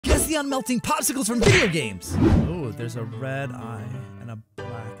the unmelting popsicles from video games. Oh, there's a red eye and a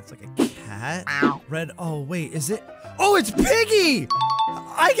black. It's like a cat. Red. Oh, wait, is it? Oh, it's Piggy!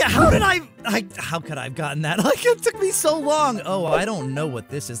 How could I have gotten that? Like, it took me so long. Oh, I don't know what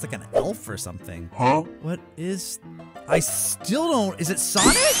this is. Like an elf or something. Huh? What is? I still don't. Is it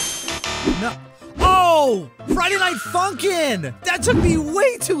Sonic? No. Oh, Friday Night Funkin'! That took me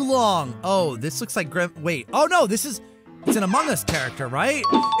way too long. Oh, this looks like wait. Oh no, it's an Among Us character, right?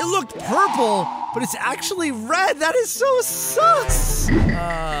 It looked purple, but it's actually red. That is so sus.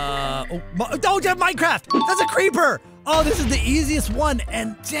 Minecraft. That's a creeper. Oh, this is the easiest one.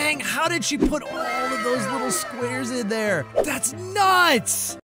 And dang, how did she put all of those little squares in there? That's nuts.